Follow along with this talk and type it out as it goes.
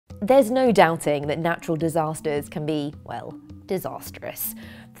There's no doubting that natural disasters can be, well, disastrous.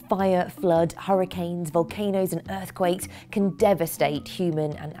 Fire, flood, hurricanes, volcanoes and earthquakes can devastate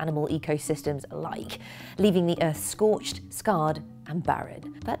human and animal ecosystems alike, leaving the earth scorched, scarred and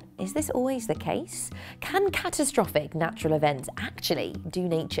barren. But is this always the case? Can catastrophic natural events actually do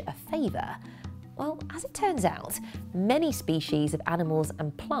nature a favour? Well, as it turns out, many species of animals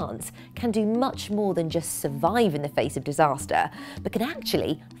and plants can do much more than just survive in the face of disaster, but can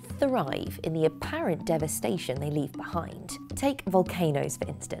actually thrive in the apparent devastation they leave behind. Take volcanoes, for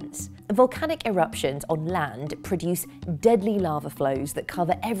instance. Volcanic eruptions on land produce deadly lava flows that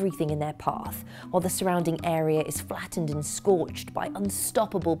cover everything in their path, while the surrounding area is flattened and scorched by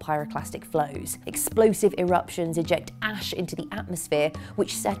unstoppable pyroclastic flows. Explosive eruptions eject ash into the atmosphere,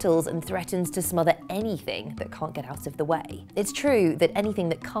 which settles and threatens to smother anything that can't get out of the way. It's true that anything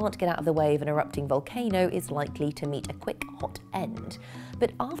that can't get out of the way of an erupting volcano is likely to meet a quick, hot end.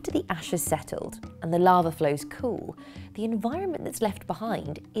 But after the ash has settled and the lava flows cool, the environment that's left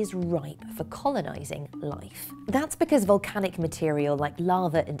behind is ripe for colonising life. That's because volcanic material like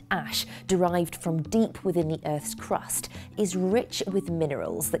lava and ash, derived from deep within the Earth's crust, is rich with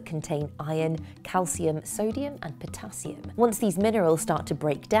minerals that contain iron, calcium, sodium and potassium. Once these minerals start to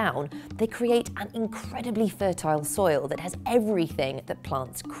break down, they create an incredibly fertile soil that has everything that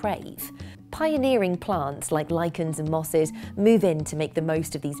plants crave. Pioneering plants like lichens and mosses move in to make the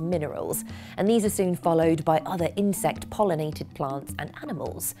most of these minerals, and these are soon followed by other insect-pollinated plants and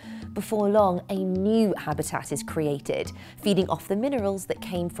animals. Before long, a new habitat is created, feeding off the minerals that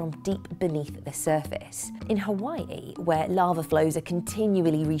came from deep beneath the surface. In Hawaii, where lava flows are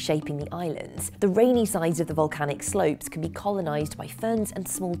continually reshaping the islands, the rainy sides of the volcanic slopes can be colonised by ferns and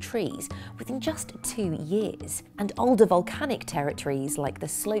small trees within just 2 years. And older volcanic territories like the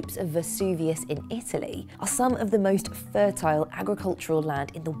slopes of Vesuvius in Italy are some of the most fertile agricultural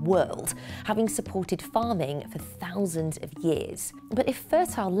land in the world, having supported farming for thousands of years. But if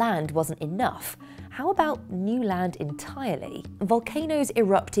fertile land wasn't enough, how about new land entirely? Volcanoes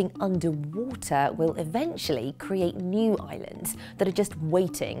erupting underwater will eventually create new islands that are just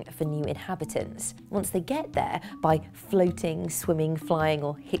waiting for new inhabitants. Once they get there, by floating, swimming, flying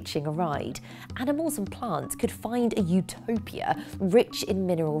or hitching a ride, animals and plants could find a utopia rich in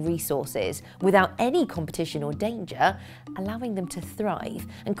mineral resources without any competition or danger, allowing them to thrive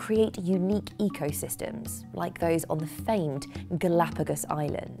and create unique ecosystems like those on the famed Galapagos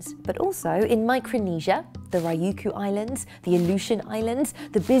Islands. But also in Micronesia, the Ryukyu Islands, the Aleutian Islands,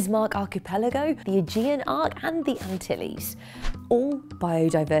 the Bismarck Archipelago, the Aegean Arc and the Antilles. All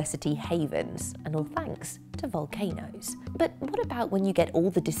biodiversity havens, and all thanks to volcanoes. But what about when you get all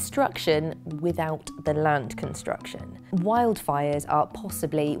the destruction without the land construction? Wildfires are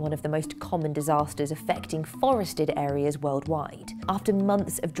possibly one of the most common disasters affecting forested areas worldwide. After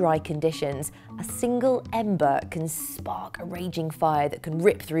months of dry conditions, a single ember can spark a raging fire that can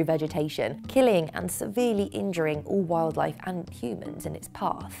rip through vegetation, killing and severely injuring all wildlife and humans in its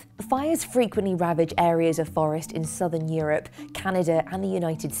path. Fires frequently ravage areas of forest in southern Europe, Canada and the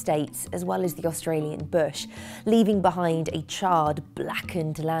United States, as well as the Australian bush, leaving behind a charred,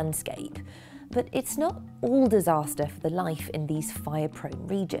 blackened landscape. But it's not all disaster for the life in these fire-prone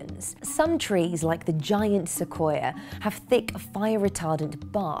regions. Some trees, like the giant sequoia, have thick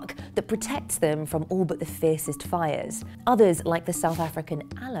fire-retardant bark that protects them from all but the fiercest fires. Others, like the South African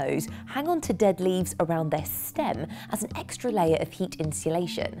aloes, hang on to dead leaves around their stem as an extra layer of heat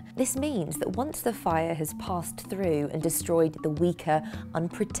insulation. This means that once the fire has passed through and destroyed the weaker,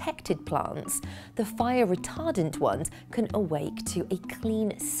 unprotected plants, the fire-retardant ones can awake to a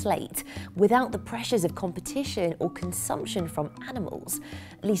clean slate without the pressures of competition or consumption from animals,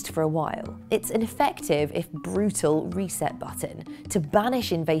 at least for a while. It's an effective, if brutal, reset button to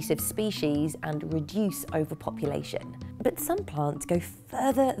banish invasive species and reduce overpopulation. But some plants go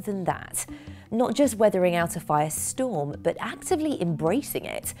further than that, not just weathering out a firestorm, but actively embracing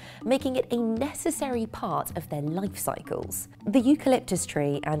it, making it a necessary part of their life cycles. The eucalyptus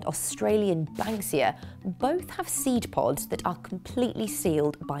tree and Australian banksia both have seed pods that are completely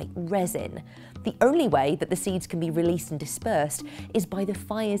sealed by resin. The only way that the seeds can be released and dispersed is by the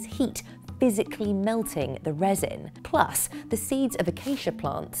fire's heat physically melting the resin. Plus, the seeds of acacia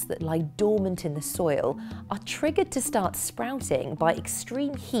plants that lie dormant in the soil are triggered to start sprouting by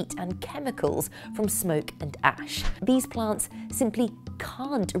extreme heat and chemicals from smoke and ash. These plants simply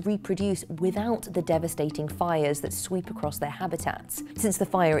can't reproduce without the devastating fires that sweep across their habitats, since the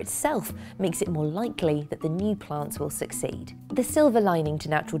fire itself makes it more likely that the new plants will succeed. The silver lining to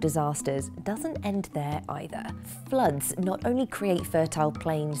natural disasters doesn't end there either. Floods not only create fertile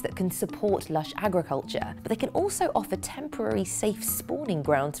plains that can support lush agriculture, but they can also offer temporary safe spawning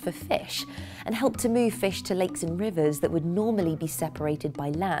grounds for fish and help to move fish to lakes and rivers that would normally be separated by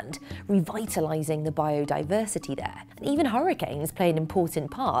land, revitalising the biodiversity there. And even hurricanes play an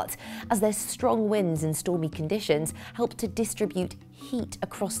important part, as their strong winds and stormy conditions help to distribute heat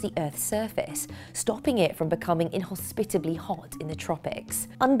across the Earth's surface, stopping it from becoming inhospitably hot in the tropics.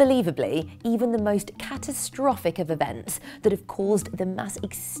 Unbelievably, even the most catastrophic of events that have caused the mass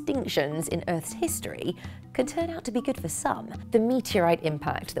extinctions in Earth's history can turn out to be good for some. The meteorite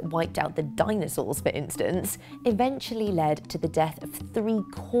impact that wiped out the dinosaurs, for instance, eventually led to the death of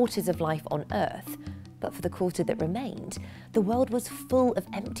 3/4 of life on Earth. But for the quarter that remained, the world was full of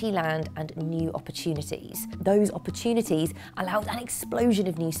empty land and new opportunities. Those opportunities allowed an explosion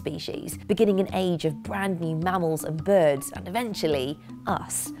of new species, beginning an age of brand new mammals and birds, and eventually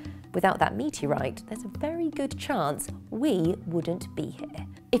us. Without that meteorite, there's a very good chance we wouldn't be here.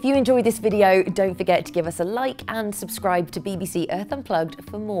 If you enjoyed this video, don't forget to give us a like and subscribe to BBC Earth Unplugged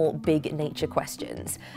for more big nature questions.